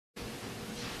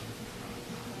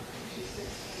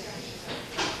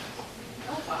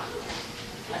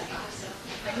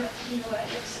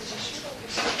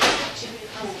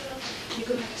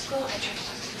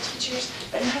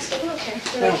But in high school, they don't care.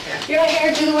 They don't care. You're not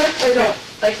here, do the work, or don't.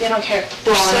 Like, they don't care.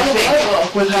 Well, So I think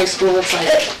horrible. with high school, it's like,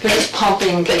 they're just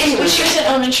pumping But kids when she through. was in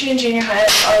elementary and junior high,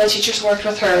 all the teachers worked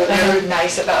with her. They were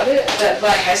nice about it. But by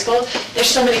high school, there's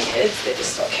so many kids that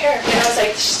just don't care. And I was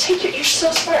like, just take it. You're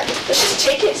so smart. Let's just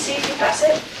take it, see if you pass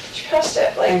it. She passed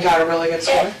it. Like, And got a really good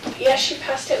score? yeah, she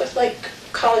passed it with like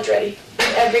college ready in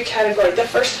every category the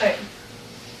first time.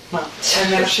 Well,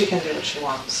 and now she can do what she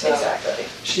wants, so. Exactly.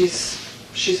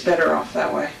 She's better off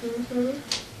that way. Mm-hmm.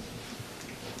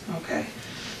 Okay.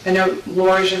 I know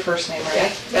Lori's your first name,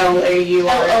 right? Yeah.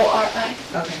 L-A-U-R? L-O-R-I.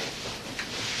 Okay.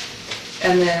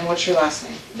 And then what's your last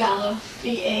name? Vallow.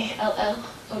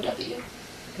 V-A-L-L-O-W.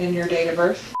 And your date of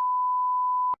birth?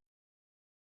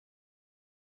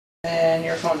 And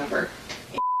your phone number?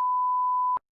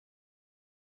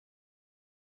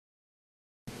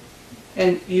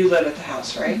 And you live at the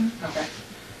house, right? Mm-hmm. Okay.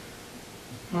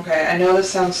 Okay, I know this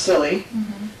sounds silly,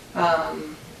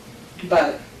 Mm-hmm.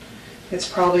 but it's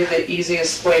probably the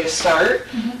easiest way to start,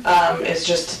 is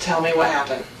just to tell me what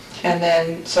happened. And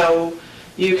then, so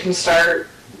you can start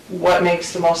what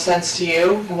makes the most sense to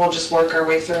you, and we'll just work our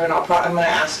way through, and I'm going to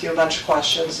ask you a bunch of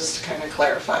questions just to kind of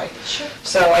clarify. Sure.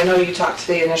 So I know you talked to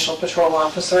the initial patrol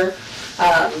officer.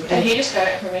 And he just got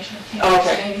information. He didn't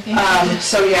say Okay. anything.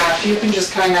 So yeah, if you can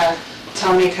just kind of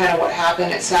tell me kind of what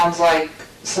happened. It sounds like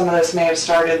some of this may have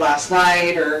started last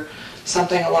night or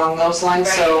something along those lines.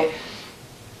 Right. So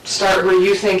start where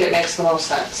you think it makes the most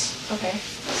sense. Okay,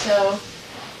 so,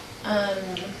 I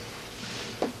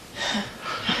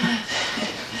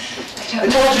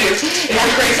told you, it's a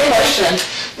crazy question.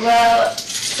 Well,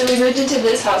 so we moved into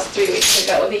this house 3 weeks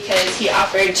ago because he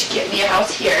offered to get me a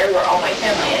house here where all my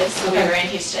family is. So we Okay. were in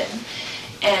Houston.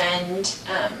 And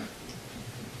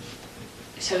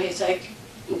so he's like,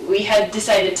 we had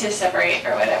decided to separate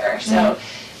or whatever. So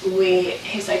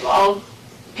he's like, well, I'll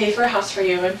pay for a house for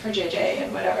you and for JJ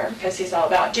and whatever, because he's all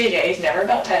about JJ. He's never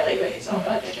about Tylee, but he's all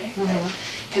about JJ.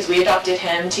 Because we adopted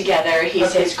him together. He's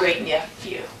Okay. his great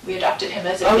nephew. We adopted him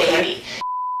as a Okay. baby.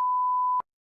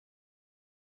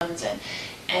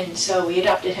 And so we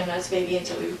adopted him as a baby, and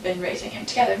so we've been raising him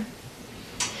together.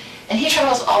 And he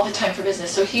travels all the time for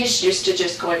business, so he's used to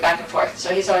just going back and forth.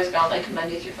 So he's always gone like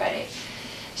Monday through Friday.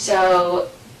 So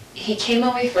he came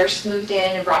when we first moved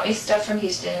in and brought me stuff from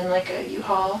Houston, like a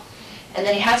U-Haul. And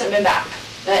then he hasn't been back.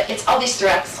 But it's all these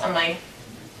threats on my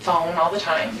phone all the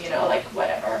time, you know, like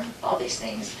whatever, all these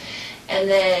things. And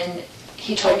then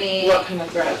he told me... What kind of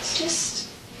threats? Just...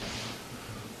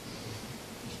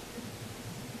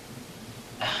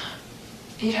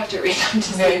 You'd have to read them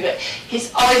to see, but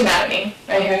he's always mad at me,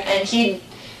 right? Okay. And he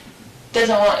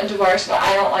doesn't want a divorce, but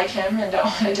I don't like him and don't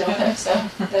want to deal with him, so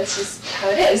that's just how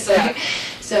it is.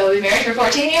 So we married for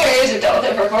 14 years, we dealt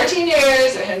with it for 14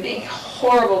 years, of him being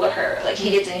horrible to her. Like, he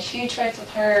gets in huge fights with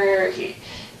her,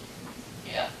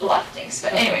 yeah, a lot of things.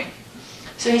 But anyway,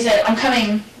 so he said, I'm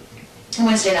coming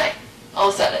Wednesday night, all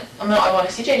of a sudden. I want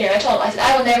to see JJ, and I told him, I said,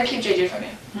 I will never keep JJ from you.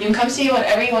 You can come see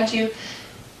whenever you want to,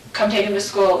 come take him to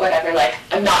school, whatever, like,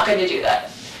 I'm not going to do that.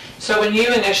 So when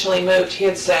you initially moved, he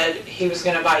had said he was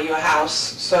going to buy you a house,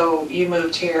 so you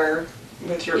moved here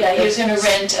with your... Yeah, he was going to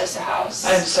rent us a house.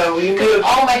 And so you moved...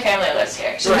 All my family lives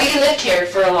here. So Right. we lived here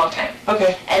for a long time.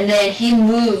 Okay, And then he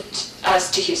moved us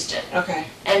to Houston. okay.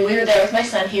 And we were there with my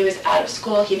son. He was out of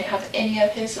school. He didn't have any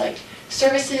of his, like,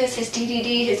 services, his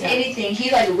DDD, his anything.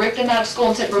 He, like, ripped him out of school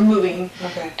and said, we're moving.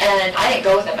 Okay. And I didn't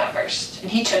go with him at first.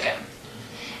 And he took him.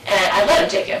 And I let him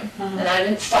take him. And I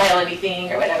didn't file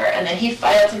anything or whatever. And then he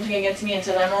filed something against me and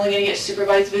said, I'm only going to get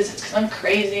supervised visits because I'm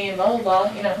crazy and blah, blah,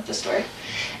 blah. You know, the story.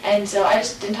 And so I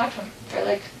just didn't talk to him for,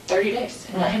 like, 30 days.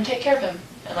 And let him take care of him.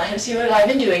 And let him see what I've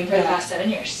been doing for the past 7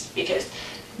 years. Because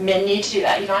men need to do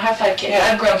that. You know, I have 5 kids. I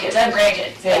have grown kids. I have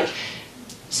grandkids. Yeah.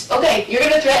 Like, okay, you're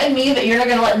going to threaten me that you're not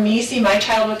going to let me see my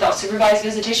child without supervised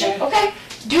visitation? Yeah. Okay,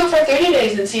 do it for 30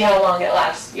 days and see how long it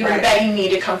lasts. You were Right. begging me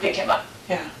to come pick him up.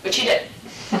 Yeah. Which he did.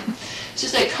 It's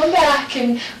just like, come back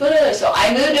and blah, blah, blah. So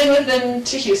I moved in with them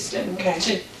to Houston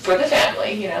for the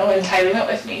family, you know, and Tylee went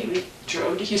with me. We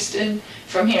drove to Houston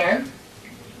from here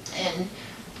and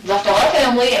left all our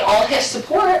family and all his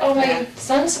support, all my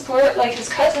son's support, like his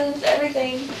cousins,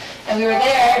 everything. And we were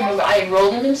there, and I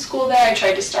enrolled him in school there. I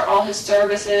tried to start all his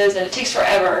services, and it takes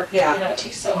forever. Yeah. You know, it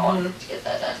takes so long to get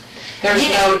that done.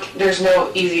 There's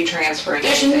no easy transferring.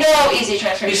 There's anything. no easy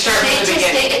transfer. You start from the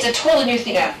beginning. It's a totally new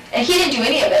thing. Yeah. And he didn't do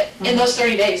any of it in those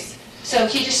 30 days. So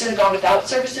he just has gone without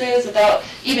services, without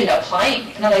even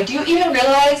applying. And I'm like, do you even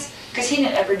realize? Because he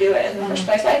didn't ever do it in the first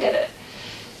place. I did it.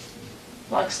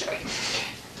 Long story.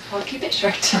 I'll keep it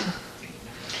short.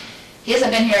 He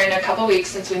hasn't been here in a couple weeks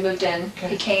since we moved in. Okay.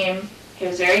 He came, He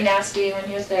was very nasty when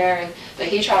he was there, but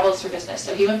he travels for business.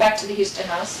 So he went back to the Houston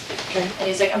house, Okay. and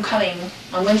he's like, I'm coming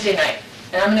on Wednesday night,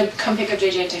 and I'm going to come pick up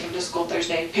JJ and take him to school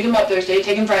Thursday, pick him up Thursday,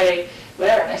 take him Friday,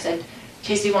 whatever. And I said,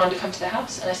 Casey wanted to come to the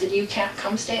house, and I said, you can't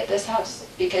come stay at this house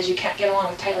because you can't get along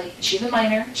with Tylee. She's a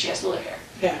minor, she has to live here.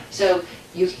 Yeah. So,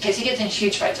 because he gets in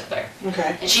huge fights up there,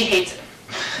 Okay. and she hates him.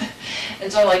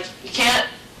 And so I'm like, you can't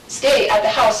stay at the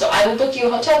house, so I will book you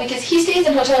a hotel, because he stays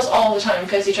in hotels all the time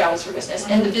because he travels for business,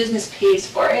 and the business pays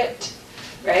for it,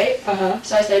 right? Uh-huh.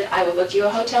 So I said, I will book you a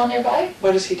hotel nearby.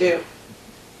 What does he do?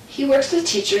 He works with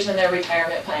teachers in their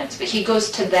retirement plans, but he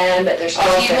goes to them, but there's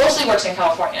he mostly works in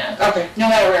California, Okay. no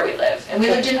matter where we live. And we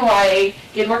Okay. lived in Hawaii,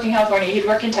 he'd work in California, he'd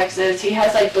work in Texas, he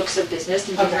has like books of business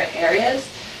in different areas,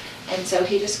 and so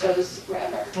he just goes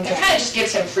wherever. Okay. It kind of just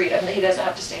gives him freedom that he doesn't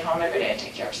have to stay home every day and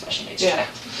take care of special needs Yeah. children.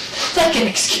 It's like an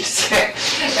excuse, right?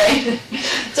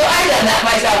 So I've done that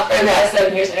myself for the past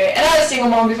 7 years anyway. And I was a single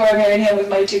mom before I married him with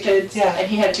my 2 kids, Yeah. and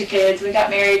he had 2 kids. We got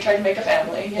married, tried to make a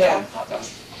family, you Yeah. know how it goes.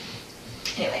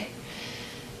 Anyway.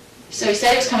 So he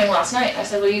said he was coming last night. I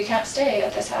said, well, you can't stay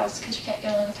at this house because you can't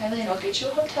get along with Tylee. I'll get you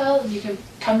a hotel and you can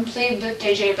come play with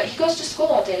JJ. But he goes to school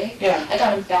all day. Yeah. I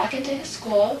got him back into his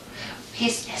school.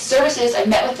 His services, I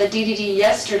met with the DDD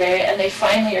yesterday, and they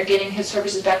finally are getting his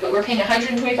services back. But we're paying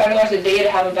 $125 a day to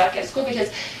have him back at school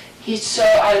because he's so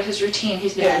out of his routine.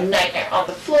 He's been a nightmare on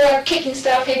the floor, kicking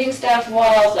stuff, hitting stuff,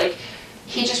 walls. Like,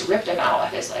 he just ripped him out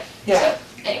of his life. Yeah. So,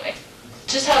 anyway,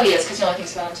 just how he is because he only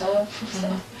thinks about himself. So.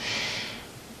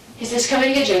 He says, come in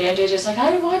and get JJ, and JJ's like,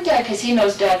 I don't want Dad, because he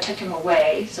knows Dad took him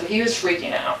away, so he was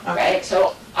freaking out, right?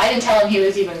 So I didn't tell him he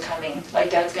was even coming,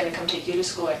 like Dad's going to come take you to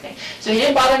school or anything. So he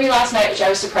didn't bother me last night, which I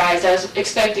was surprised. I was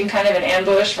expecting kind of an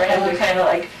ambush for him to kind of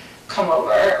like come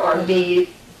over or be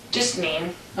just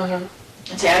mean and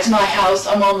say, it's my house,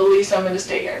 I'm on the lease, I'm going to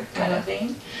stay here, kind of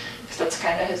thing. Because that's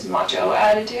kind of his macho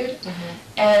attitude.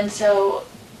 And so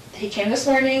he came this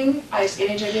morning, I was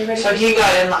getting JJ ready. So he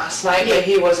got in last night, but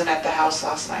he wasn't at the house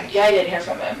last night? Yeah, I didn't hear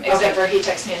from him, except for he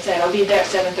texted me and said, I'll be there at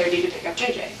 7:30 to pick up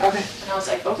JJ. Okay. And I was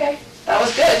like, okay, that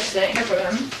was good, because I didn't hear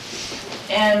from him.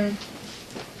 And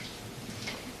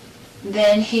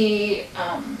then he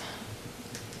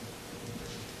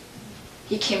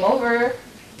came over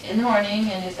in the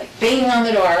morning, and he's like banging on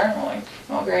the door. I'm like,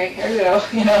 oh great, here we go,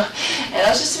 you know. And I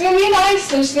was just going to be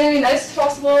nice, I'm just going to be nice as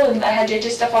possible, and I had JJ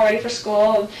stuff all ready for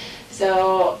school.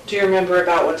 So, do you remember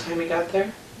about what time he got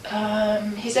there?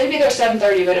 He said he'd be there at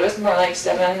 7:30, but it was more like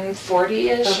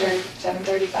 7:40-ish or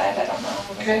 7:35, I don't know.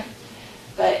 Okay.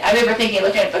 But I remember thinking,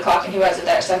 looking at the clock, and he wasn't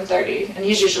there at 7:30, and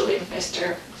he's usually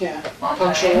Mr. On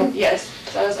Punctual. time. Yes.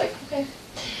 So I was like, okay.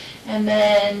 And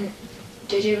then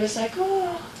JJ was like,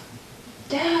 oh,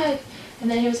 Dad. And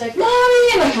then he was like,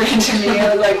 Mommy, and like ran to me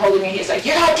and like holding me. He's like,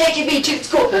 you're not taking me to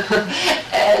school.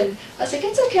 And I was like,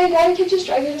 it's okay, Daddy can just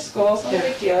drive you to school. It's not a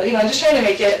big deal. You know, just trying to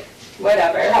make it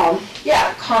whatever. Calm.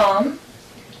 Yeah, calm.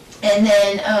 And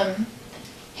then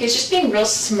he was just being real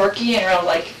smirky and real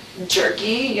like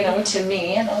jerky, you know, to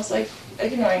me. And I was like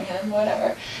ignoring him,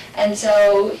 whatever. And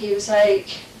so he was like,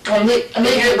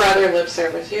 Did your brother lives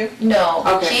there with you? no,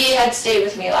 Okay. he had stayed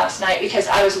with me last night because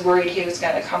I was worried he was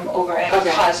going to come over and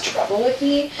cause trouble with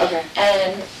me. Okay.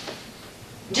 And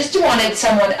just wanted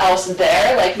someone else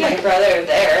there, like my brother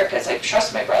there, because I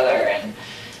trust my brother. And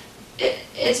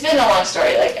it's been a long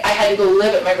story. Like, I had to go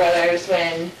live at my brother's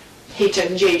when he took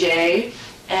JJ,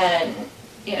 and,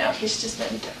 you know, he's just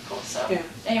been difficult. So,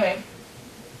 anyway.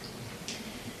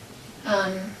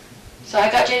 So I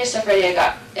got JJ's stuff ready,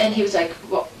 and he was like,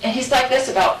 well, and he's like this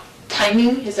about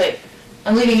timing. He's like,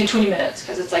 I'm leaving in 20 minutes,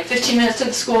 because it's like 15 minutes to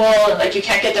the school, and like you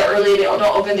can't get there early, they don't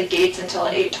open the gates until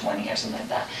 8:20 or something like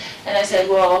that. And I said,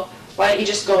 well, why don't you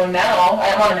just go now?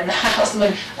 I don't want him in the house. I'm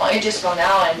like, why don't you just go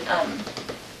now and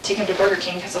take him to Burger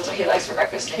King, because that's what he likes for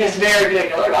breakfast. And he's very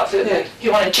particular about food. Like, he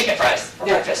wanted chicken fries for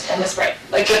breakfast and a Sprite.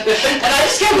 Like, and I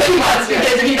just get what he wants,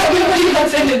 because if you don't get what he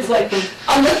wants, then it's like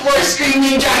on the floor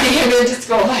screaming, dragging him into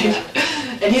school. Like,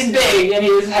 and he's big and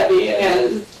he's heavy,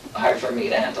 and it's hard for me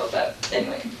to handle that.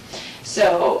 Anyway,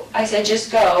 so I said,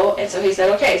 just go. And so he said,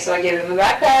 okay. So I gave him a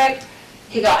backpack.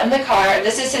 He got in the car.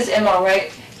 This is his MO,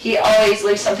 right? He always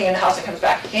leaves something in the house and comes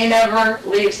back. He never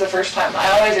leaves the first time. I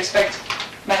always expect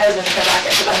my husband to come back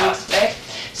into the house, right?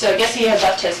 So I guess he had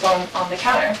left his phone on the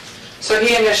counter. So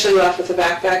he initially left with the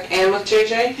backpack and with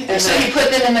JJ? And so he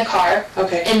put them in the car,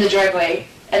 in the driveway,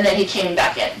 and then he came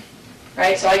back in,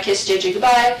 right? So I kissed JJ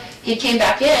goodbye. He came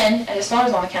back in, and his phone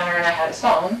was on the counter, and I had his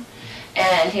phone.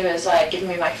 And he was like, giving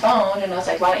me my phone, and I was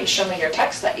like, why don't you show me your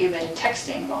text that you've been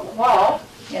texting, blah, blah, blah,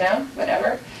 you know,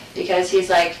 whatever. Because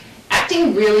he's like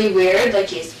acting really weird, like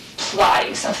he's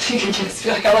plotting something against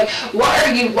me. Like, I'm like, why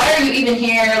are you even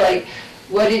here? Like,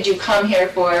 what did you come here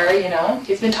for, you know?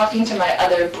 He's been talking to my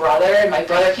other brother, and my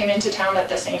brother came into town at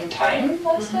the same time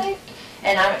last night,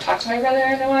 and I haven't talked to my brother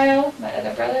in a while, my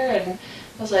other brother, and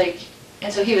I was like,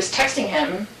 and so he was texting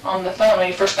him on the phone when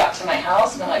he first got to my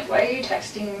house, and I'm like, why are you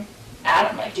texting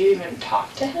Adam? Like, do you even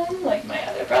talk to him? Like, my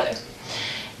other brother.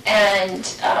 And,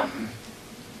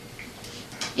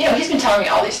 you know, he's been telling me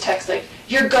all these texts, like,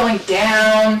 you're going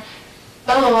down,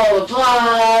 blah, blah, blah, blah,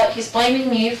 blah. He's blaming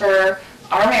me for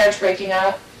our marriage breaking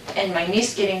up, and my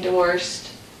niece getting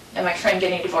divorced, and my friend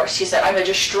getting divorced. He said, I'm a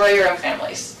destroyer of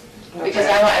families. Okay. Because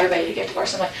I want everybody to get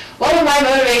divorced. I'm like, what would my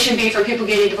motivation be for people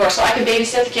getting divorced? So I could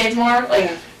babysit the kids more?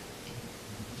 Like,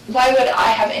 why would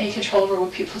I have any control over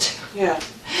what people do? Yeah.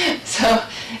 So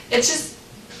it's just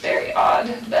very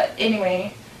odd. But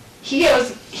anyway, he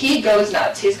goes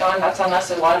nuts. He's gone nuts on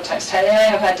us a lot of times. Tyler and I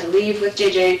have had to leave with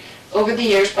JJ over the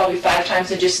years probably 5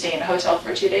 times and just stay in a hotel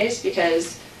for 2 days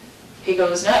because he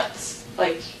goes nuts.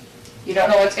 Like, you don't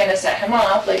know what's going to set him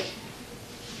off. Like,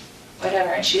 whatever.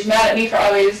 And she's mad at me for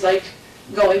always, like,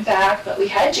 going back. But we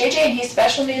had JJ and he's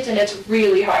special needs, and it's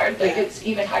really hard. Like, it's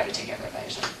even hard to take care of it by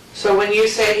yourself. So when you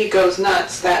say he goes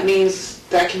nuts, that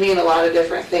can mean a lot of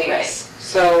different things. Right.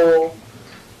 So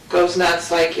goes nuts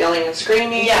like yelling and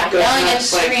screaming. Yeah, goes yelling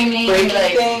nuts and screaming. Like breaking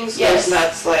like, things. Yes. Goes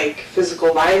nuts like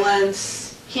physical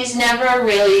violence. He's never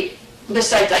really,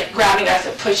 besides like grabbing us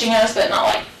and pushing us, but not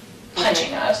like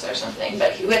punching us or something.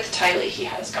 But with Tylee, he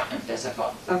has gotten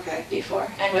physical. Okay.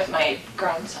 Before, and with my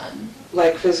grown son.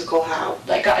 Like physical how?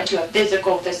 Like got into a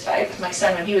physical fist fight with my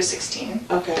son when he was 16.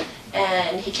 Okay.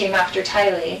 And he came after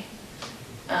Tylee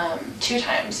 2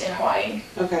 times in Hawaii.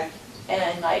 Okay.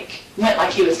 And like went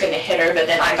like he was going to hit her, but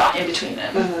then I got in between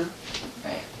them. Uh-huh.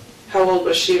 Right. How old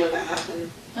was she when that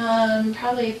happened?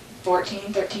 Probably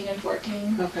 13 and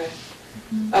 14. Okay.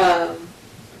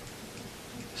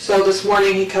 So this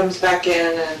morning he comes back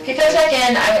in and... He comes back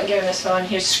in, I wouldn't give him his phone.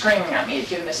 He was screaming at me to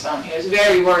give him his phone. He was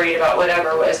very worried about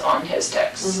whatever was on his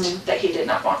text that he did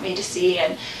not want me to see.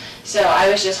 And so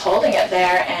I was just holding it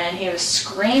there, and he was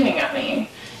screaming at me.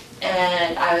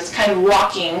 And I was kind of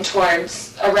walking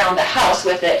towards around the house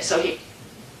with it, so he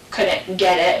couldn't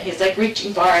get it. He's like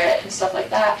reaching for it and stuff like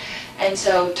that. And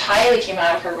so Tylee came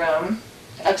out of her room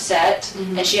upset,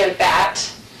 and she had a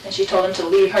bat. And she told him to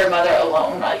leave her mother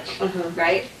alone, like,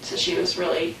 right? So she was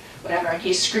really, whatever, and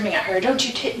he's screaming at her, don't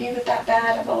you hit me with that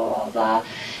bat, blah, blah, blah, blah.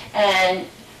 And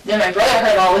then my brother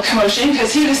heard all the commotion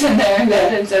because he was in there in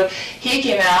bed, and so he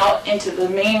came out into the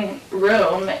main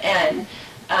room, and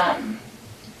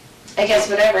I guess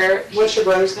whatever. What's your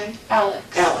brother's name?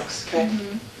 Alex. Alex, okay.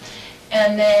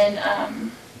 And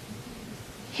then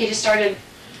he just started,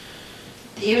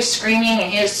 he was screaming,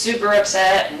 and he was super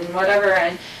upset, and whatever,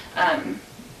 and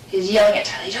he's yelling at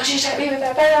Tylee, don't you hit me with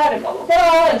that bat, and blah, blah,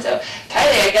 blah. And so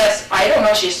Tylee, I guess, I don't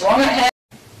know, she swung at him.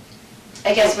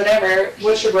 I guess whatever.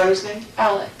 What's your brother's name?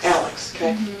 Alex. Alex,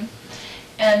 okay.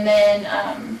 And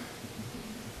then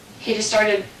he just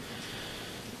started,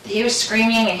 he was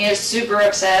screaming, and he was super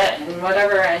upset, and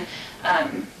whatever, and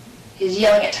he's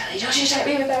yelling at Tylee, don't you hit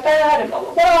me with that bat, and blah,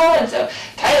 blah, blah. And so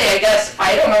Tylee, I guess,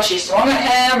 I don't know, she swung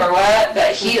at him or what,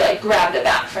 but he like grabbed the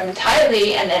bat from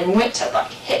Tylee and then went to like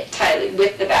hit Tylee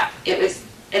with the bat. It was,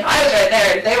 and I was right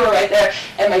there, they were right there,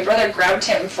 and my brother grabbed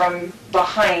him from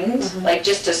behind, like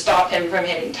just to stop him from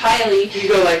hitting Tylee. You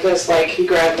go like this, like he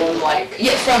grabbed him like...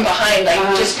 Yeah, from behind, like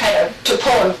just kind of to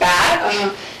pull him back.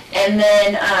 And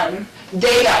then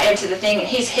they got into the thing, and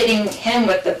he's hitting him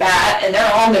with the bat, and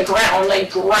they're on the ground, like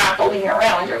grappling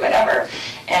around or whatever.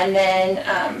 And then,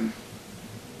 I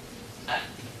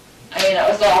mean, it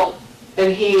was all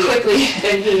and he quickly.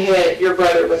 And he hit your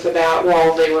brother with the bat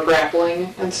while they were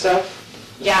grappling and stuff?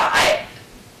 Yeah,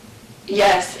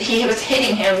 yes, he was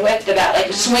hitting him with the bat,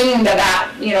 like swinging the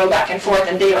bat, you know, back and forth,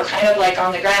 and they were kind of like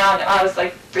on the ground, and I was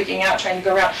like freaking out trying to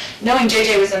go around, knowing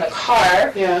JJ was in the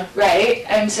car, right?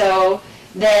 And so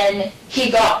then he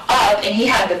got up and he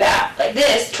had the bat like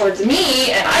this towards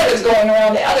me, and I was going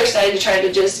around the other side to try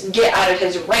to just get out of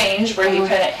his range where he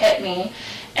couldn't hit me.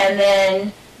 And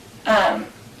then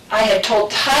I had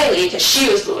told Tylee, because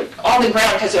she was on the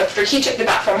ground, because after he took the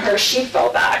bat from her, she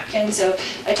fell back. And so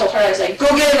I told her, I was like, go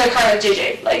get in the car with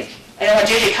JJ. Like, I don't want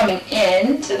JJ coming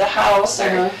in to the house,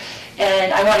 or,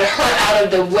 and I wanted her out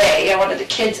of the way. I wanted the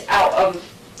kids out of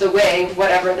the way of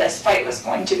whatever this fight was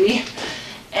going to be.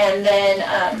 And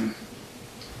then,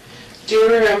 do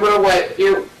you remember what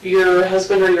your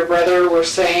husband or your brother were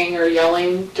saying or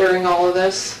yelling during all of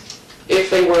this? If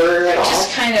they were at all?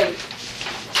 Just kind of,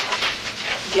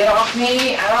 get off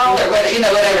me, ow, or whatever, you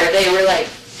know, whatever. They were like,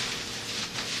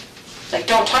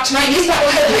 don't talk to my niece that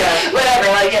way, whatever.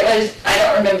 Like, it was, I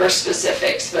don't remember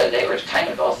specifics, but they were kind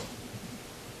of both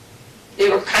they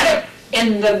were kind of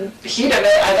in the heat of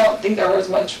it. I don't think there was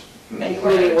many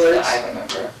words that I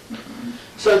remember.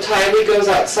 So Tylee goes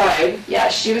outside. Yeah,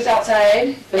 she was outside.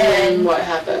 And then what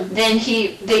happened? Then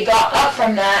they got up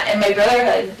from that, and my brother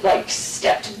had like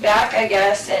stepped back, I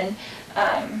guess, and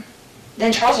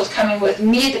then Charles was coming with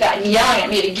me at the back, yelling at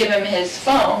me to give him his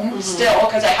phone still,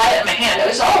 because I had it in my hand. It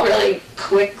was all really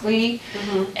quickly.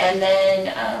 And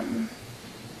then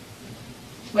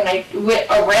when I went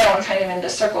around kind of in the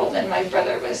circle, then my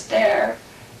brother was there.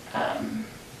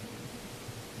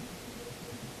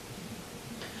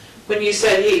 When you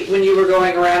said when you were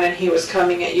going around and he was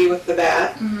coming at you with the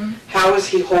bat, how was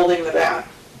he holding the bat?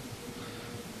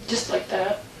 Just like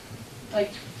that,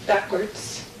 like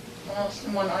backwards, almost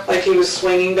in one arm. Like he was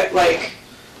swinging it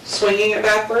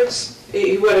backwards?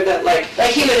 He would have done like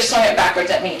he would have swung it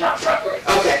backwards at me, not frontwards.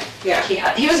 Okay, yeah.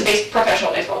 He was a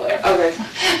professional baseball player. Okay.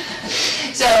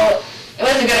 So it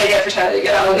wasn't a good idea for Tyler to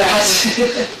get out of that.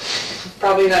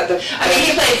 Probably not the. I mean,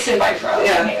 he played semi-pro.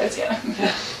 Yeah. And he was,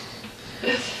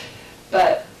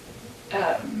 But,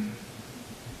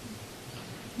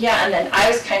 yeah, and then I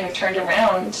was kind of turned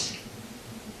around,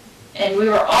 and we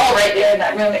were all right there in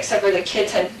that room, except for the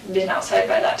kids had been outside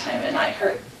by that time, and I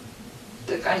heard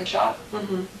the gunshot.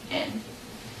 And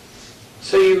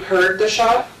so you heard the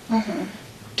shot?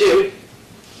 Did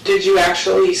you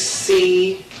actually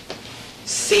see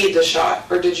the shot,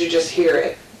 or did you just hear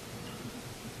it?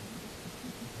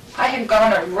 I had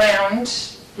gone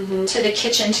around to the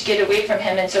kitchen to get away from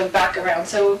him, and so back around.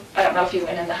 So I don't know if you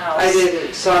went in the house. I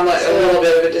didn't, so I'm like a little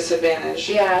bit of a disadvantage.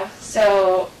 Yeah,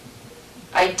 so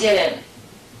I didn't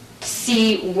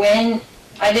see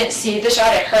the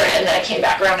shot. I heard it, and then I came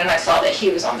back around and I saw that he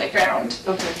was on the ground.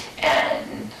 Okay.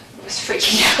 And was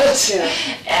freaking out. Yeah.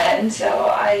 And so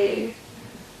I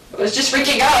was just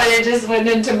freaking out, and it just went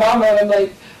into mom mode. I'm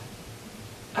like,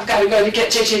 I've got to go to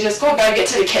get JJ to school. I've got to get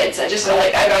to the kids. I just felt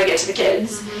like I got to get to the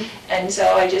kids. And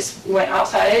so I just went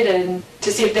outside and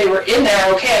to see if they were in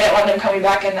there okay. I didn't want them coming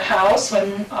back in the house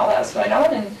when all that was going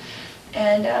on.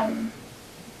 And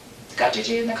got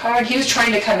JJ in the car, and he was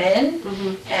trying to come in.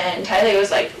 And Tylee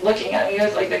was like looking at me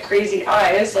with like the crazy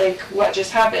eyes, like what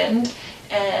just happened.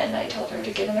 And I told her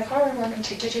to get in the car and we're going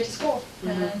to take JJ to school.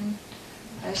 And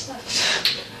I just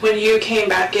left. When you came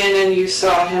back in and you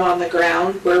saw him on the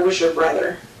ground, where was your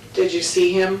brother? Did you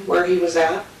see him where he was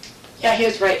at? Yeah, he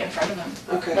was right in front of him.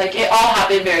 Okay. Like it all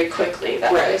happened very quickly. I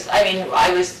feel like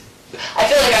I was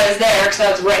there because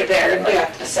I was right there, and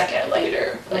like a second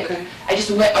later, like I just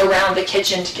went around the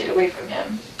kitchen to get away from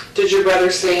him. Did your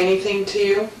brother say anything to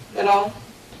you at all?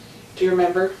 Do you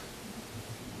remember?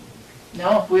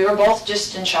 No, we were both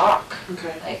just in shock.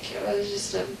 Okay. Like it was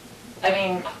just I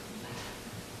didn't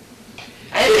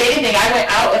say anything. I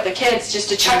went out with the kids just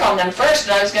to check on them first,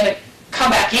 and I was going to come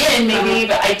back in maybe,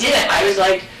 but I didn't. I was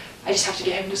like, I just have to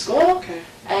get him to school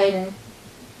and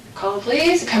call the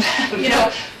police, come back,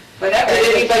 whatever.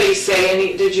 Did anybody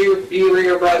say did you or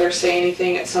your brother say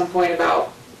anything at some point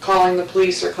about calling the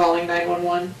police or calling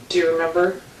 911? Do you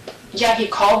remember? Yeah, he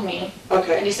called me.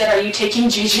 Okay. And he said, are you taking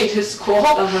JJ to school?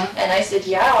 And I said,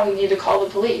 yeah, we need to call the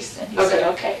police. And he said,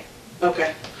 okay.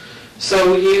 Okay.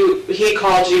 So he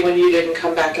called you when you didn't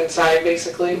come back inside,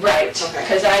 basically? Right.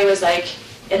 Because I was like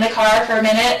in the car for a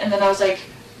minute, and then I was like,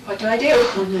 what do I do?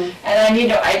 And I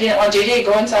didn't want JJ to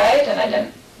go inside, and I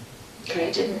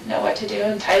didn't know what to do,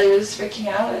 and Tylee was freaking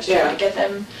out. I was trying to get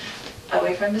them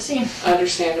away from the scene.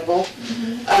 Understandable.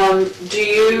 And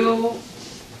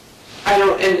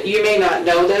you may not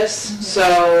know this,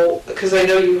 so, because I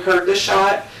know you heard the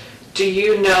shot, do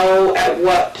you know at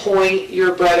what point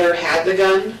your brother had the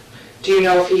gun? Do you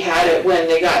know if he had it when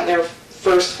they got in their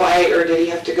first fight, or did he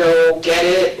have to go get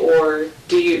it, or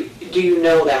do you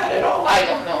know that at all? I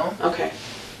don't know. Okay.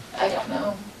 I don't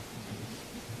know.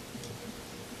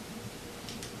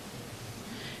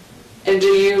 And do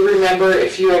you remember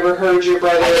if you ever heard your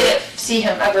brother? I didn't see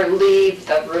him ever leave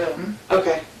the room.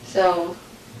 Okay. So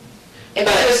it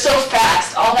was so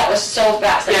fast. All that was so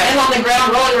fast. Like him on the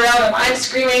ground, rolling around, and I'm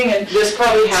screaming. And this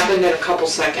probably happened in a couple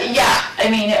seconds. Yeah. I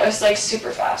mean, it was like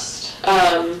super fast.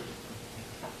 And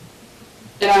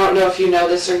I don't know if you know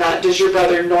this or not, does your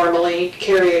brother normally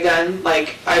carry a gun?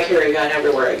 Like, I carry a gun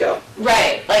everywhere I go.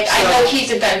 Right. Like, I know he's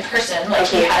a gun person. Like,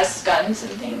 he has guns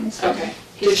and things. Okay.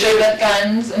 He's good with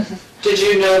guns. Did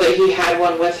you know that he had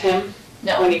one with him?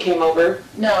 No. When he came over?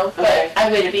 No, but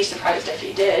I wouldn't be surprised if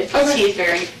he did. Because he's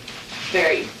very,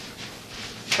 very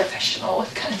professional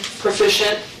with guns.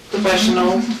 Proficient,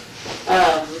 professional.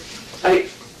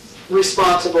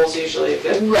 Responsible is usually a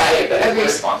good word. Right,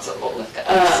 responsible with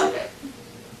guns.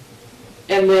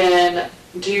 And then,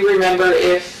 do you remember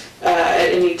if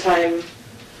at any time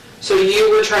So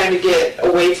you were trying to get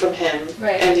away from him,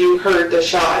 Right. and you heard the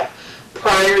shot.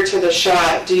 Prior to the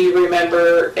shot, do you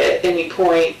remember at any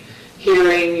point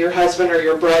hearing your husband or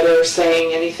your brother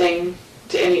saying anything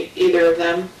to either of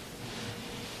them?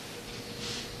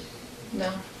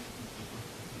 No.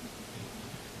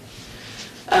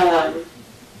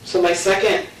 So my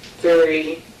second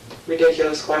very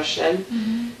ridiculous question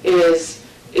is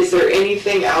there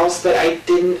anything else that I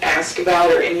didn't ask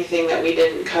about or anything that we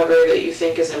didn't cover that you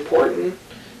think is important?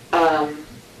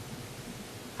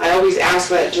 I always ask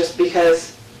that just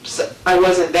because I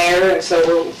wasn't there, and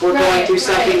so we're going through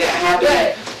something that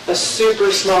happened a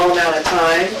super small amount of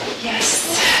time.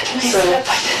 Yes. Can I So, step?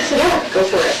 yeah, go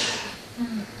for it.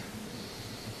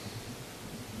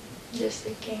 Just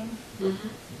thinking. Mm-hmm.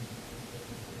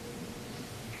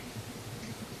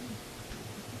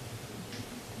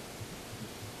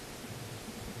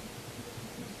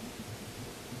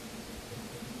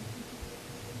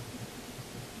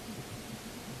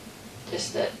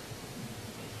 Just that.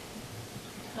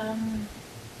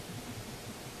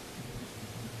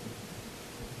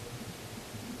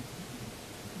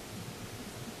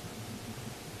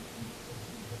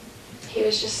 He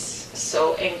was just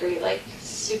so angry, like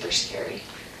super scary.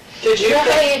 Did you? You know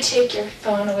how you take your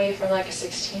phone away from like a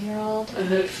 16-year-old and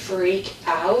they freak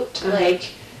out?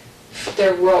 Like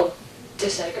their world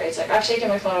disintegrates. Like I've taken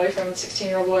my phone away from a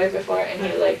 16-year-old boy before, and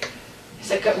he's like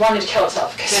wanted to kill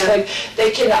himself because like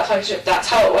they kidnapped him. That's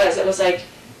how it was. It was like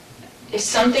it's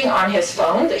something on his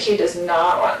phone that he does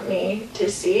not want me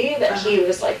to see. That he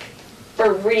was like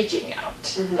freaking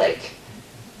out, like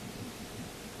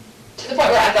to the point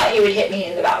where I thought he would hit me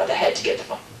in the back of the head to get the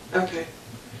phone. Okay.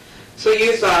 So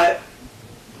you thought,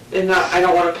 and I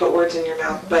don't want to put words in your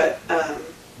mouth, but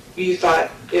you thought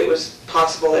it was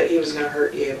possible that he was going to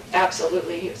hurt you.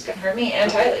 Absolutely, he was going to hurt me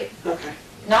and Tylee. Okay.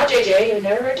 Not JJ, he would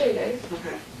never hurt JJ.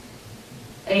 Okay.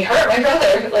 And he hurt my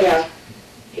brother. Like,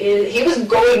 he was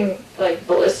going, like,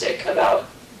 ballistic about,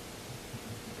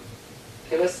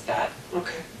 it was bad.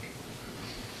 Okay.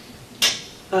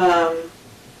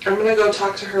 I'm going to go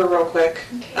talk to her real quick.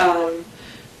 Okay.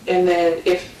 And then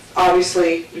if,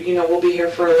 obviously, you know, we'll be here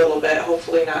for a little bit,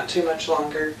 hopefully not too much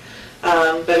longer.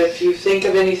 But if you think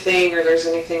of anything or there's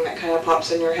anything that kind of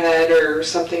pops in your head or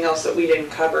something else that we didn't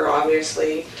cover,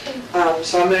 obviously.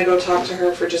 So I'm going to go talk to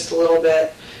her for just a little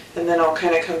bit, and then I'll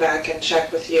kind of come back and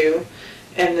check with you,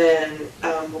 and then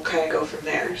we'll kind of go from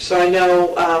there. So I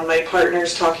know my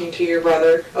partner's talking to your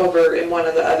brother over in one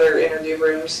of the other interview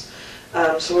rooms.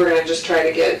 So we're going to just try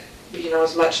to get, you know,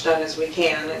 as much done as we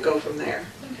can and go from there.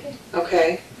 Okay.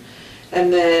 Okay?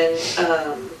 And then,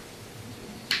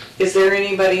 is there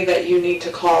anybody that you need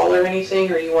to call or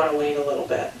anything, or you want to wait a little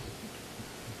bit?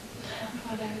 I don't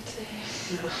know what I would say.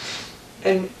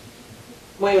 And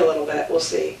wait a little bit, we'll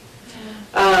see.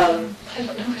 I don't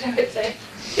know what I would say.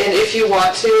 And if you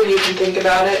want to, you can think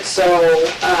about it. So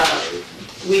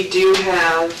we do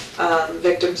have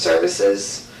victim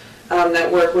services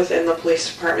that work within the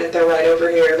police department. They're right over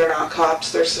here. They're not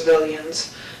cops, they're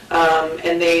civilians.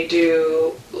 And they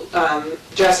do,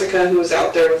 Jessica, who was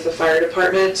out there with the fire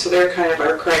department, so they're kind of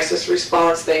our crisis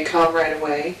response. They come right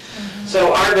away.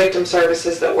 So our victim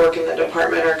services that work in the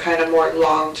department are kind of more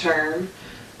long-term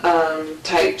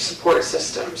type support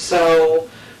systems. So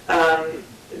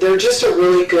they're just a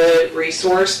really good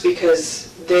resource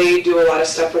because they do a lot of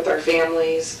stuff with our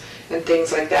families and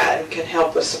things like that, and can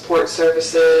help with support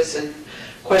services and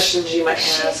questions you might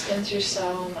have. She's been through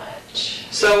so much.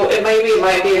 So it might be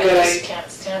a good I idea. just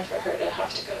can't stand for her to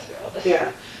have to go through all this.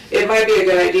 Yeah, it might be a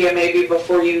good idea maybe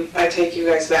before I take you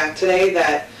guys back today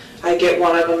that I get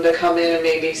one of them to come in and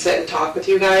maybe sit and talk with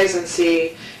you guys and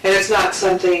see. And it's not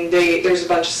something there's a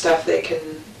bunch of stuff they can,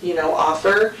 you know,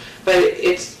 offer, but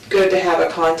it's good to have a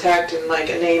contact and like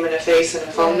a name and a face and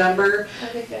a phone number.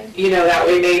 That'd be good. You know, that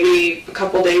way maybe a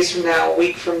couple days from now, a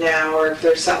week from now, or if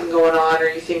there's something going on or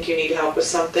you think you need help with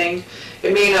something,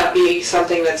 it may not be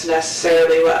something that's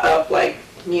necessarily up like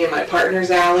me and my partner's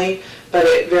alley, but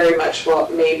it very much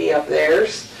may be up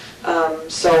theirs.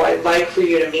 So I'd like for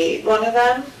you to meet one of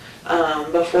them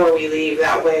before we leave.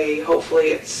 That way, hopefully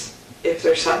if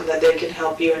there's something that they can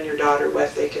help you and your daughter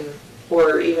with, they can,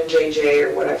 or even JJ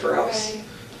or whatever else. Right.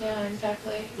 Yeah,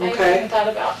 exactly. Okay. I haven't even thought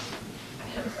about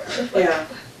him. Yeah.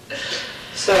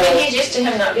 So. I mean, he's used to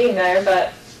him not being there,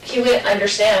 but he wouldn't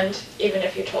understand even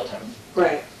if you told him.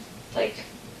 Right. Like,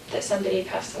 that somebody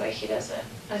passed away, he doesn't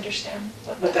understand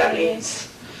what that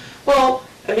means. Well,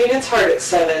 I mean, it's hard at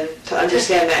 7 to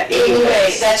understand that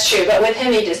anyway. That's true, but with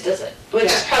him he just doesn't, which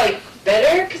is Yeah. probably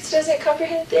better because he doesn't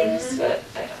comprehend things, but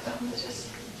I don't know, it's just,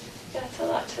 yeah, it's a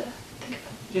lot to think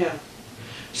about. Yeah.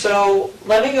 So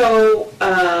let me go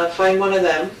find one of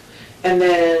them, and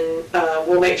then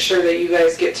we'll make sure that you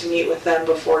guys get to meet with them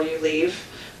before you leave,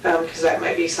 because that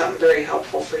might be something very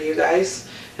helpful for you guys.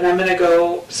 And I'm going to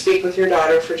go speak with your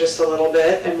daughter for just a little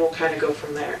bit, and we'll kind of go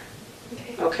from there.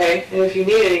 Okay. Okay? And if you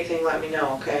need anything, let me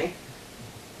know, okay?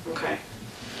 Okay.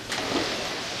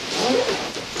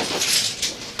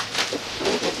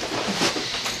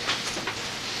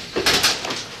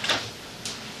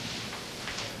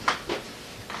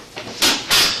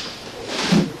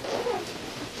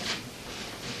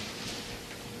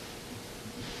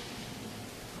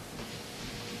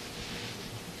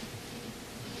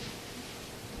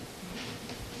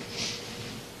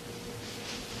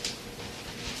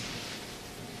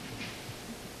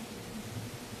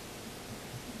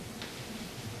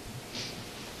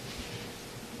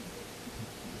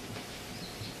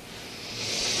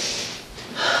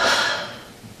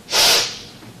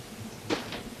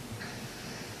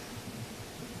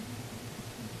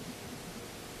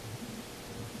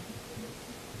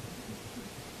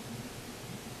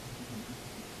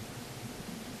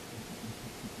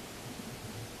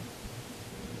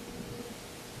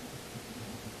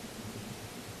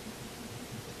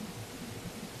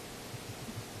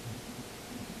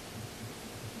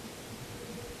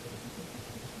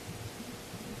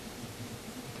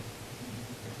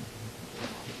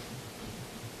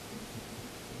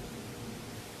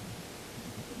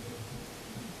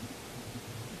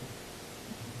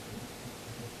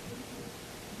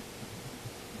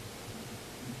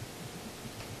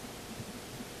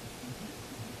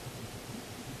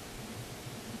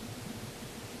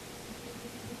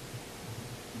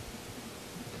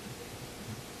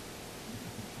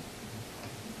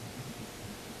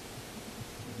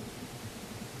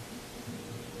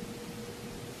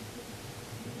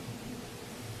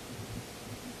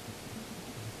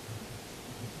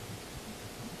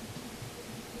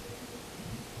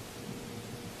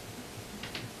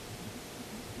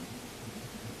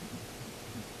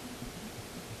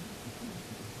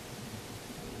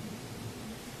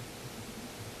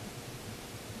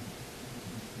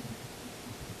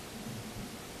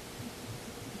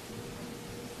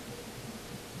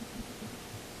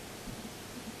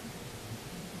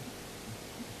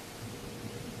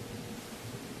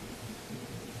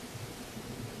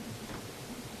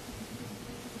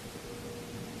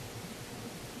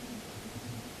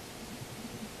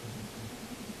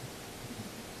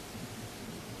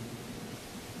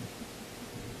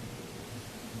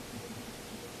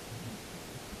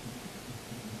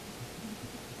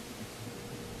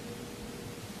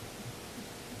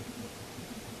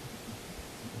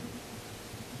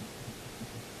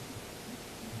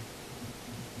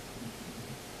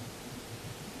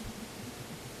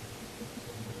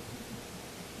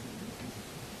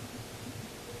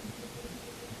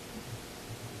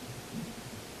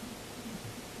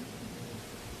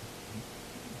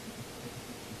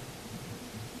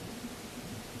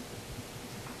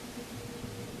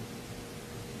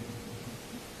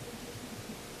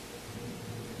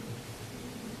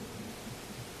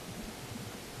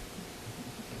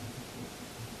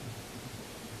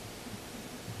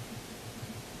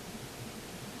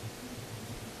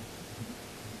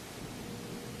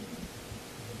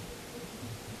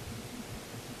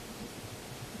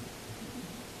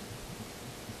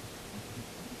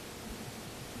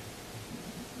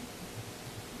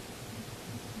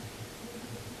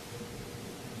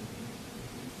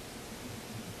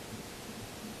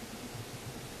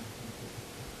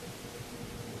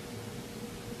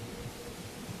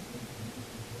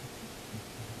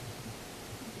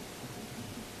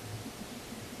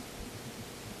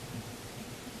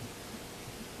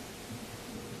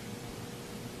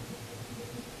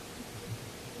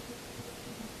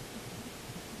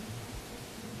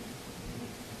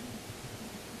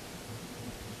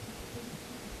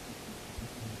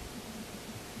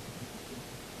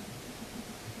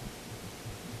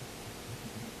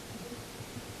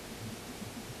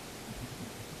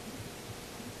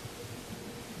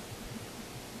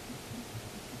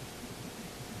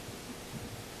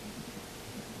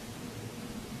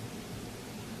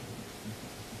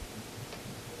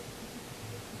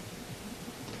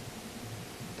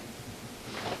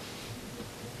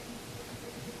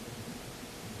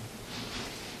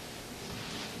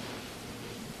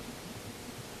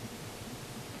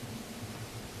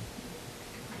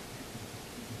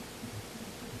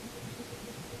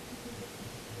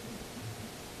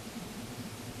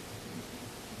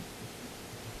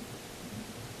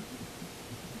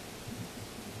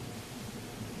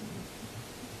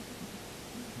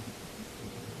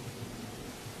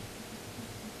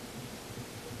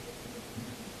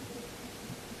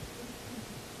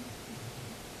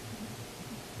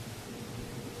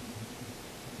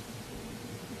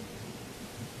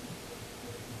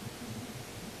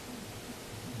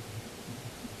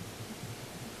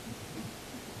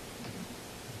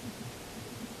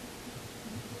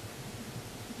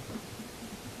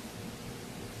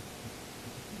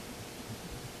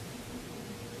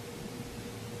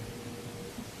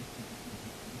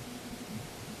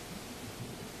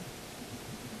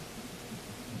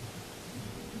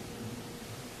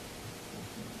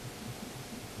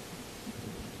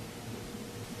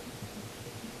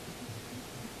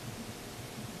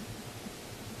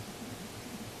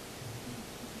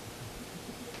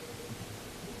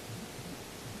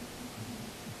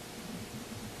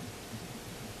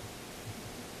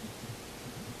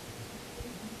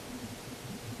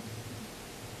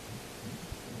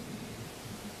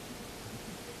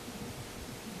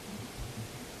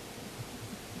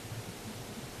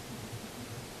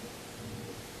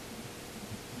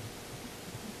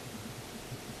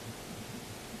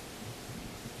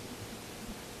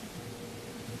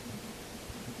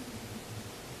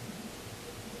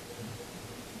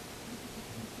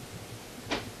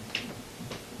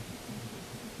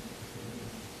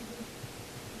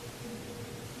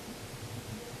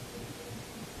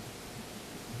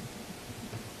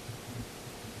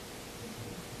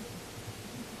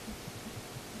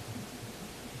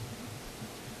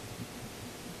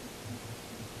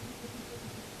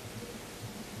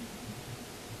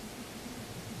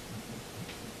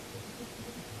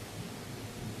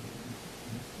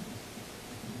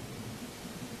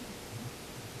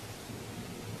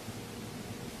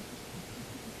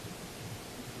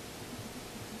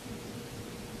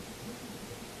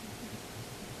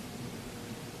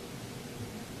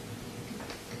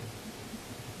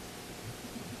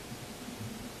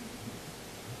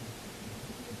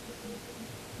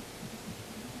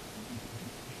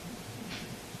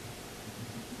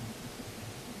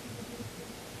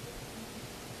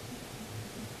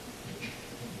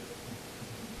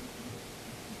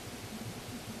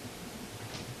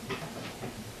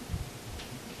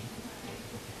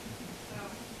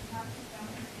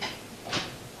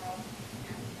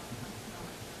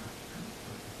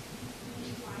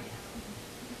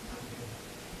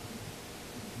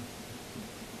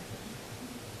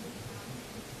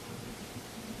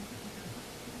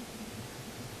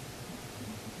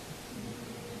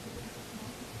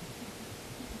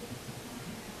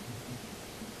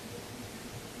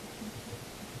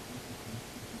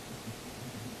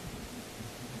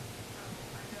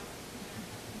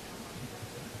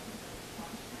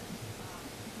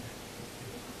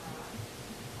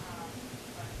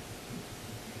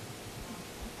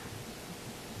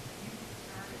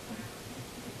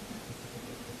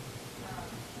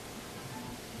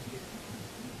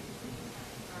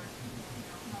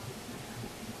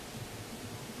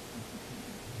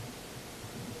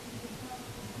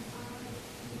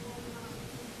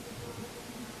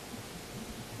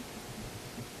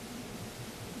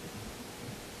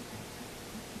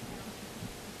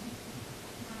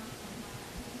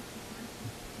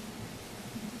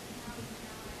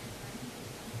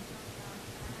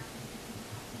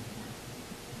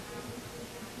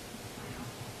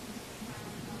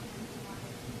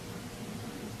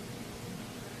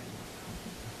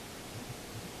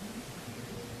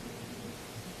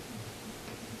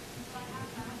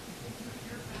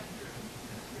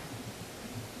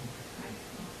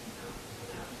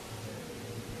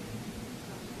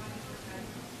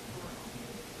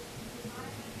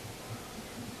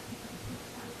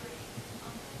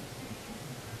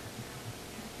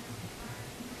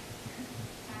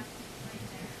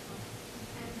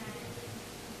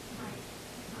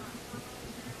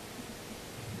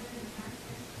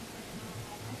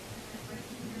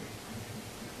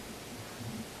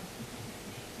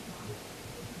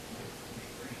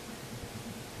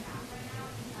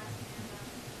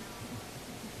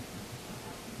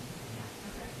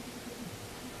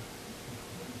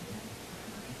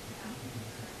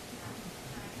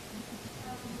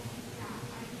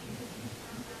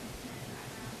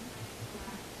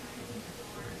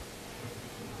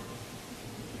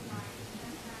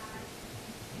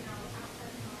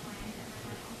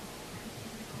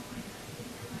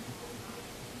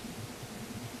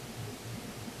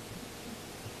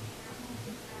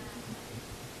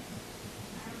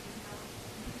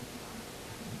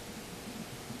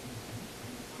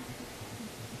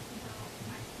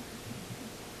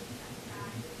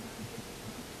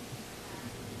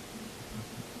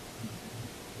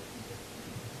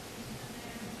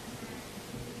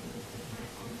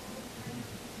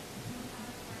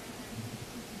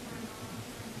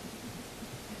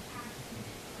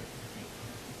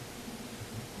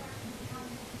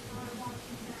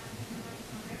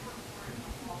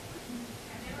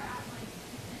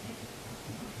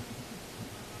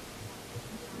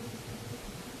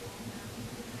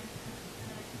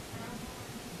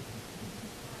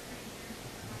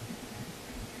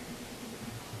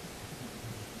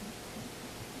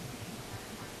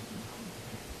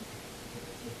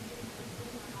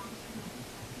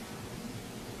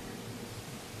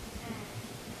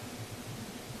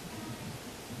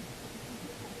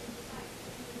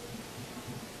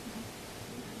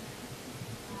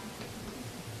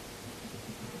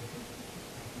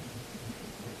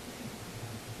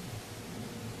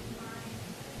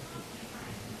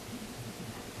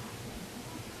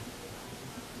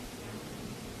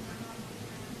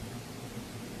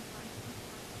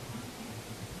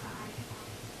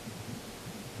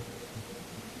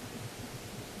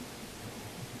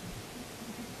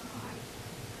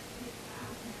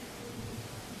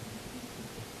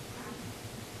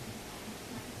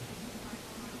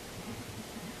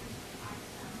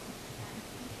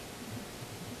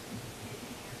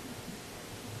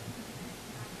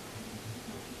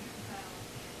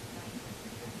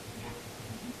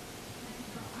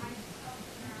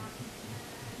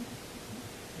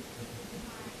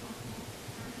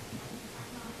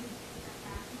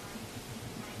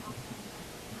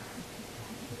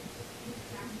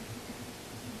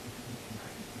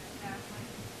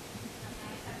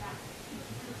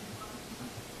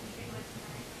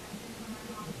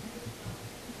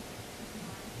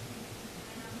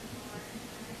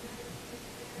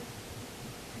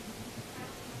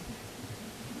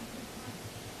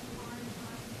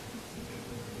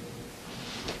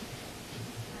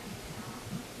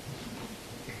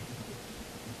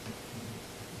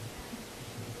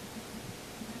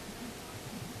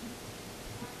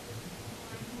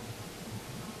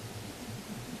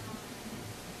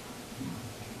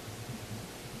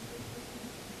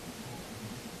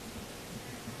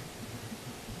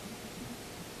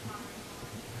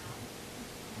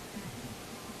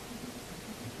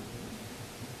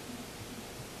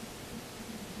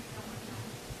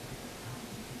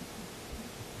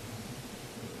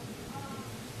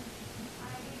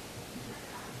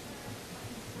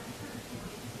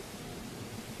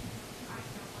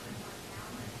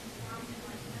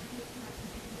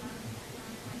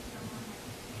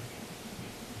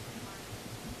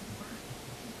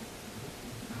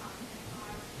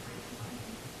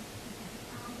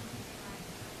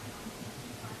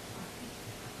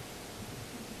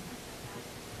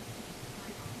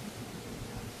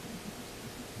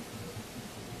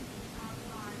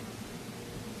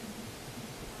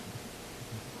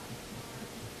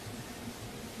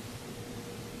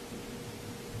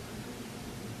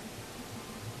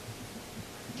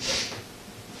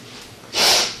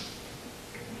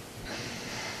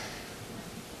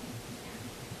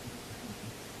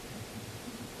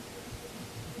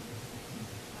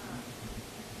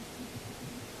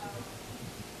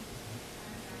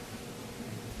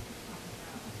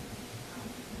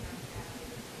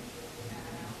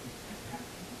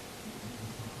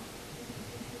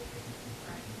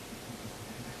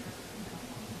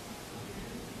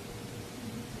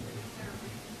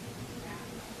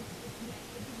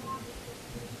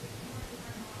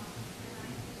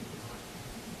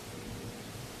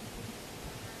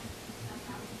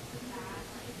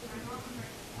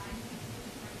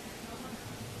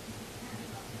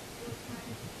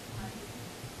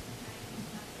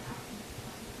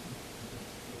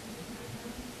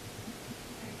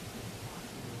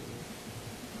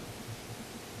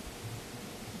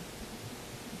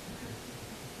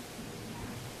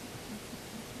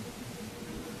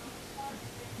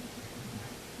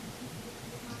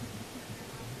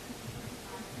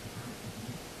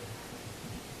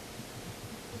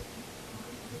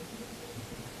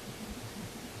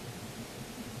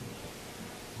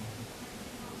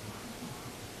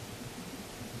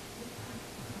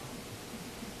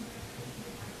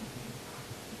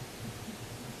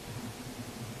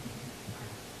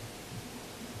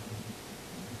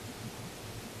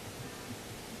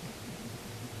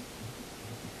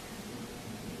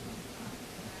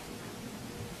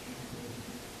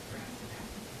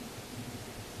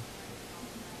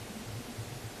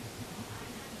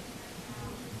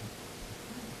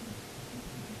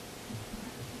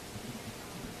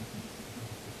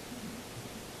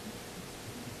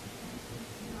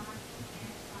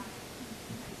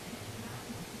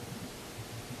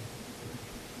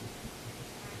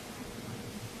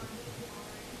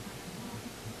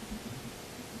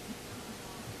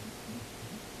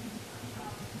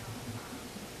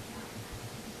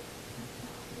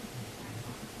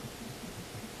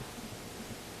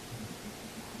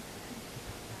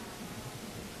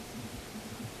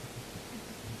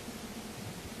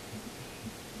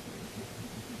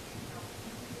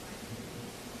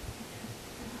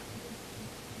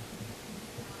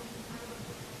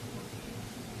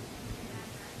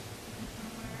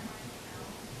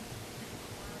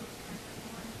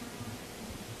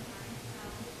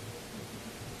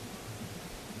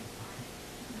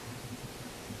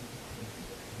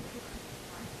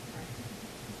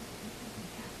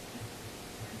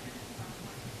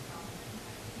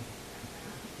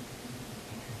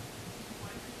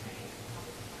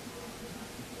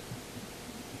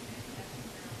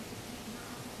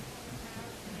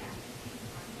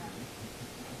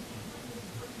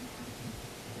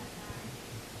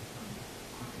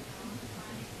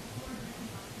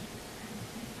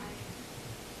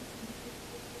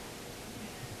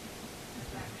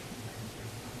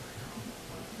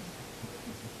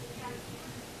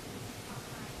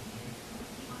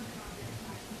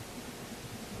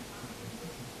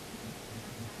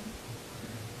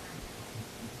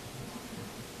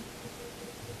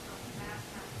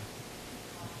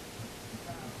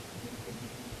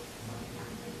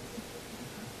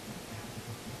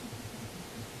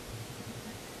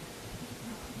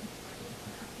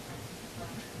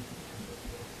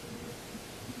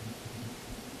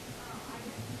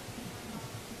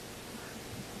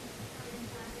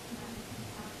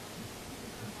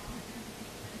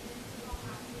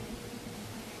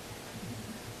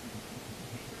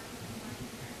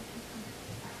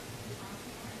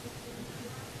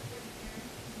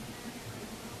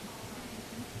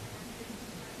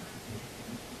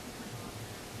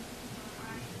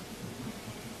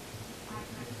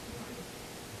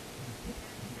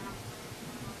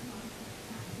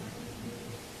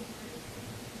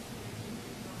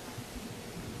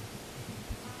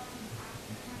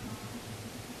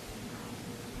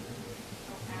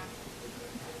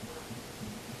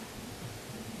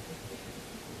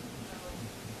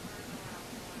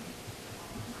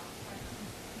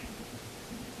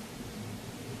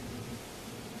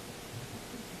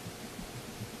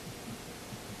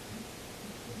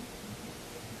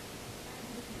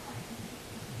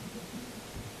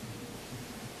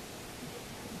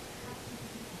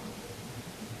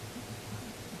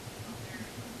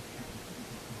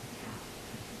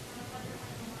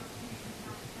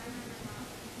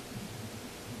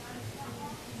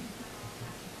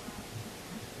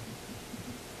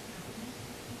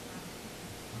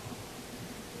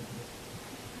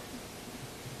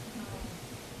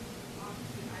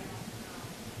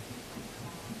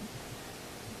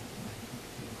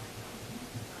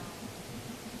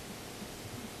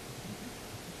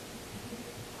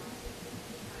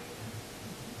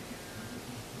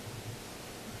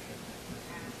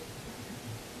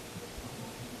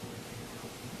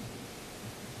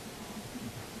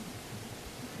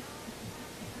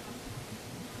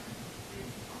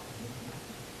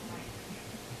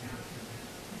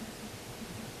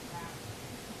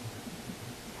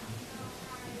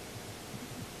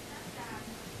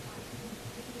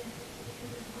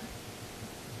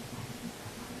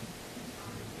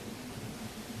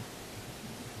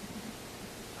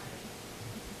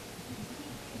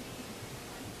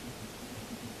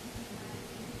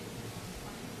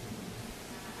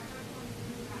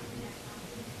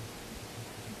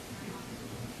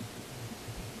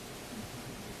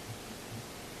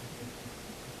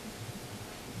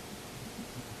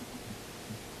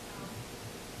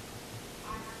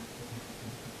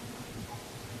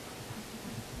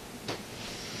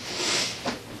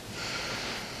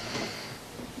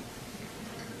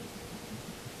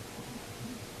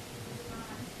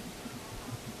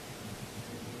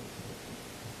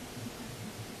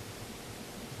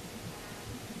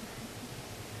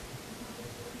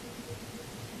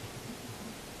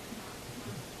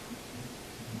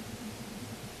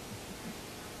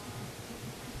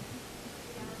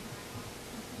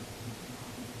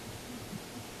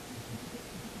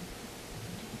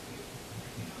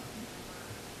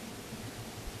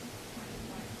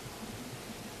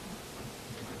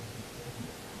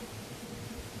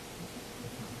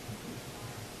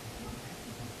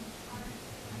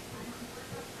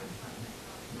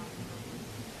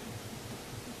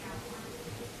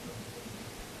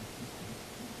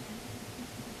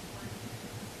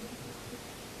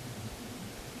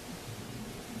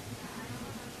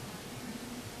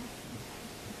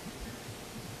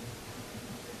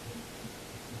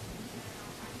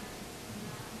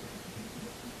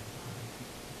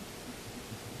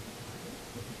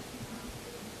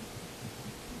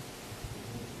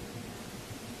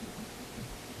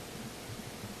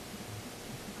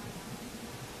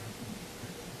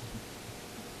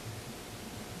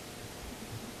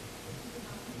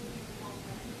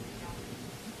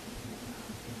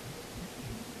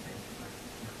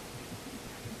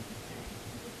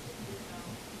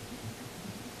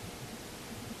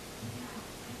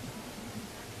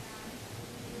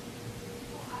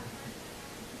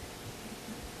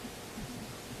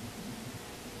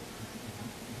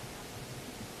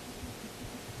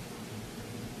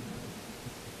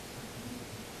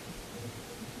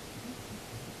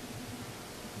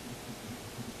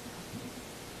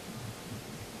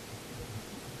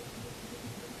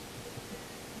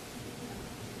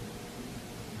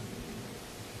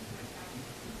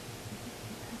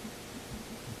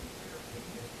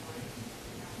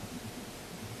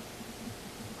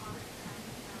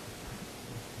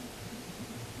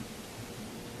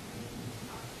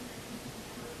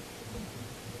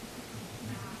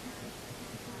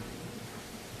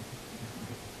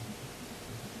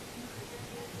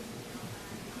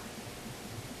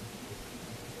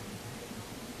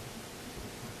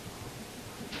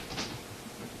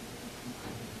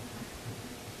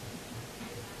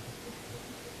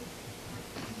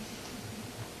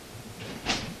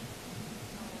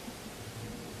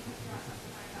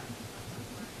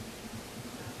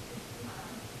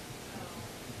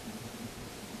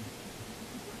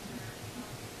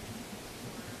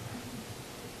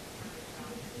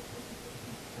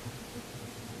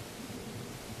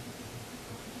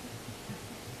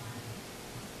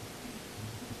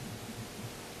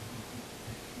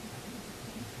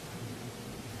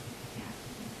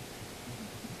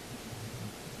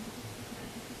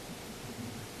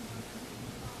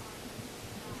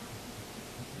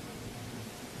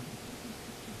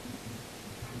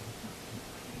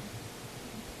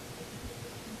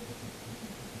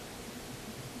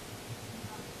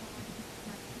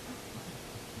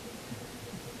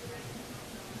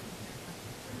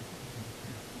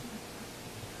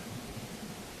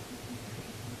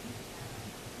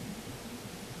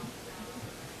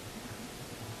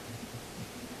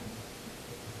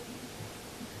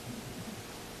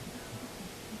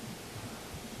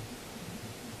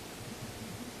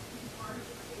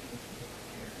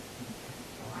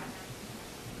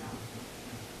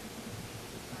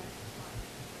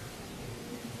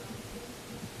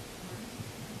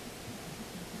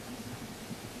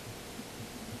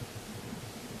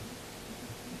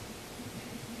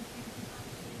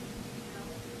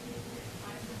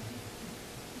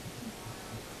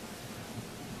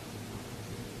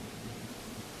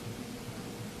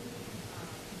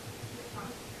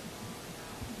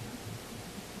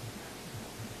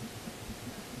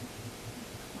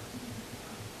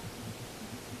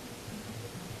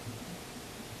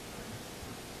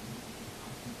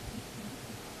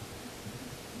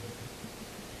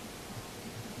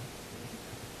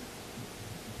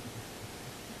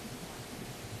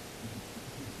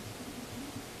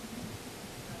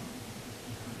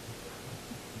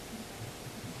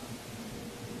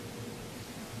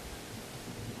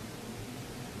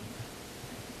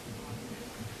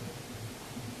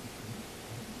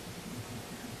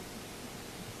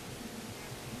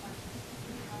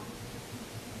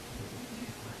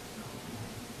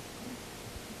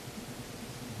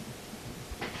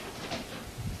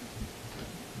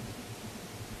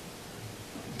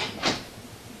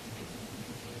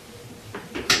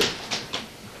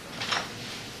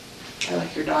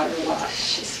 like your daughter a lot.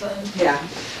 She's fun. Yeah.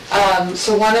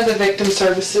 So one of the victim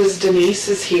services, Denise,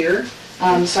 is here.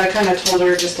 So I kind of told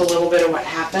her just a little bit of what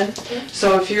happened.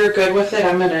 So if you're good with it,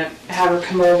 I'm going to have her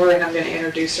come over and I'm going to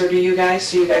introduce her to you guys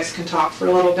so you guys can talk for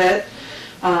a little bit,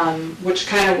 which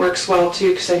kind of works well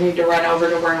too because I need to run over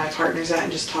to where my partner's at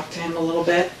and just talk to him a little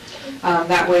bit.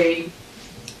 That way you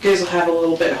guys will have a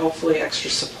little bit, hopefully, extra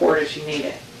support if you need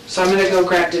it. So I'm going to go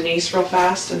grab Denise real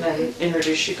fast and then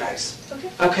introduce you guys.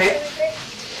 Okay? Great.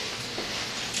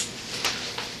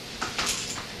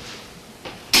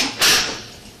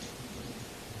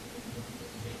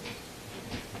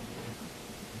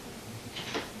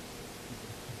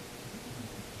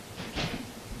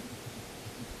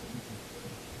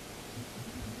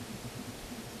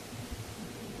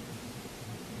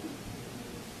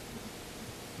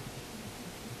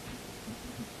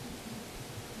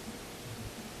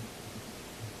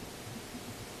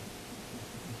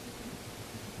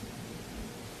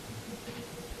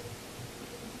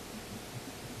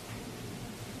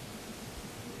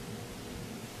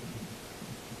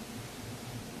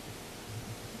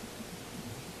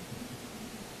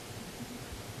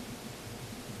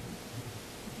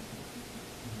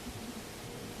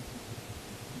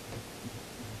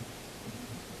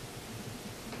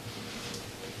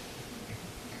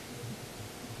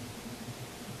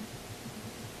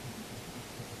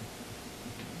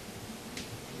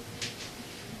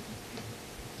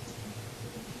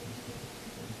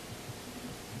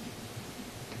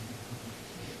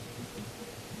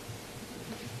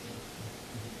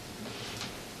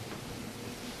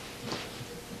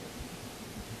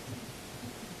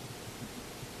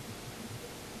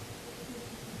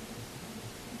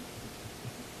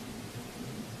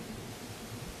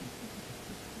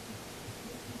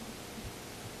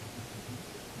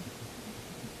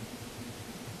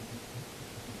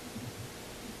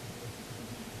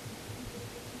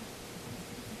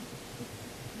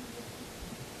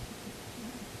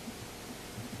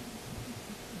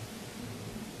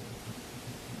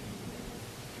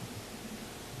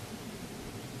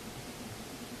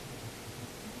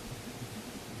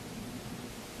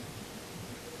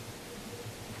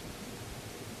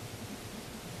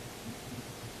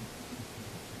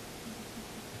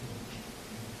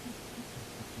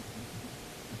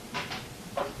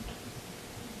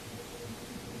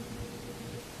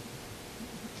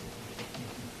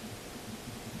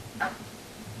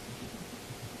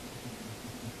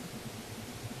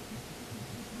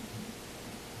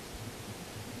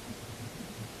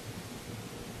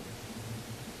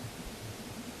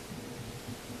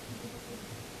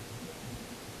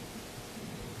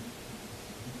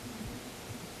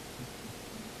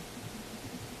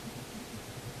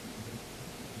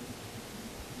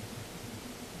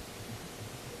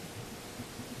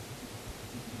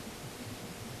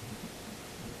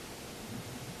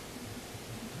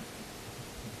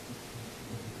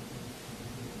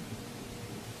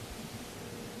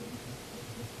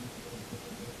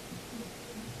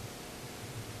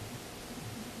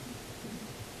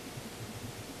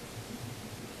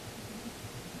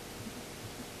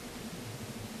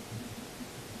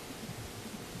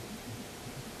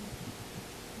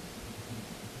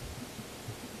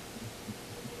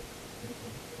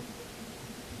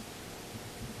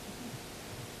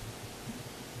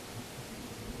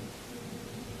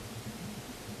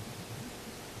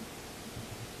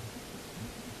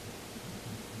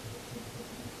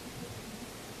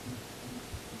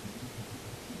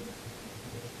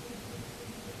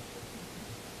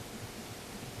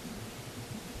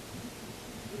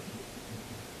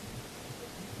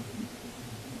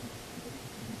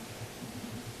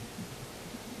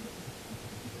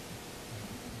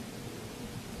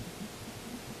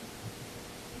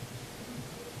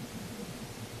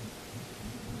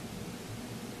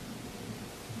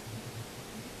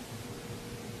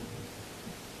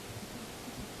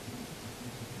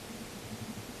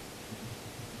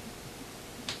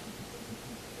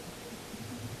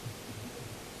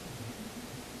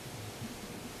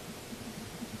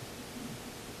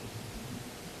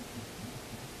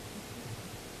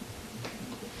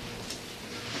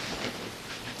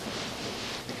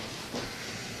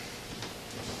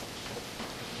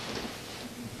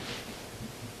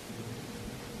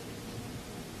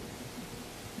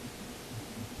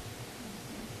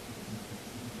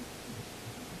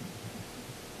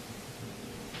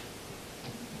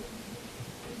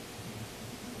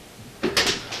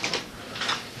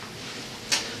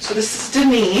 So this is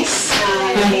Denise.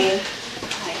 Hi.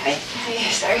 Hi.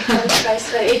 Hi, sorry, that was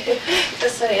funny.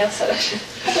 That's funny, also.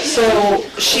 So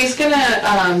she's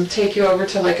gonna take you over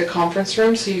to like a conference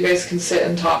room so you guys can sit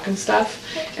and talk and stuff.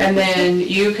 And then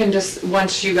you can just,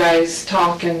 once you guys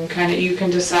talk and kind of, you can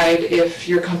decide if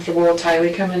you're comfortable with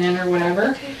Tylee coming in or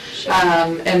whatever. Okay, sure.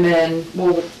 And then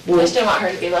we'll I just don't want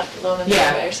her to be left alone in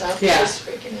there by herself. Yeah. She's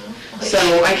freaking out. Like,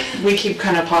 So we keep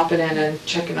kind of popping in and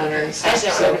checking on her and I stuff.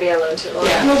 just don't want her to be alone too long.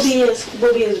 Yeah.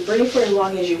 We'll be as brief for as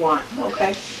long as you want,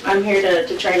 okay? I'm here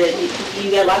to try to,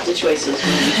 you got lots of choices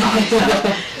when you talk,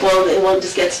 so we'll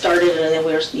just get started and then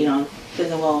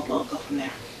then we'll go from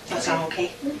there. Does that sound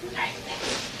okay? All right,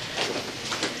 thanks.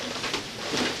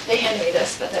 They handed me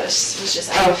this, but that was just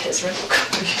out of his rental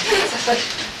car.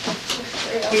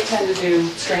 We tend to do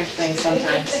strange things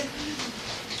sometimes.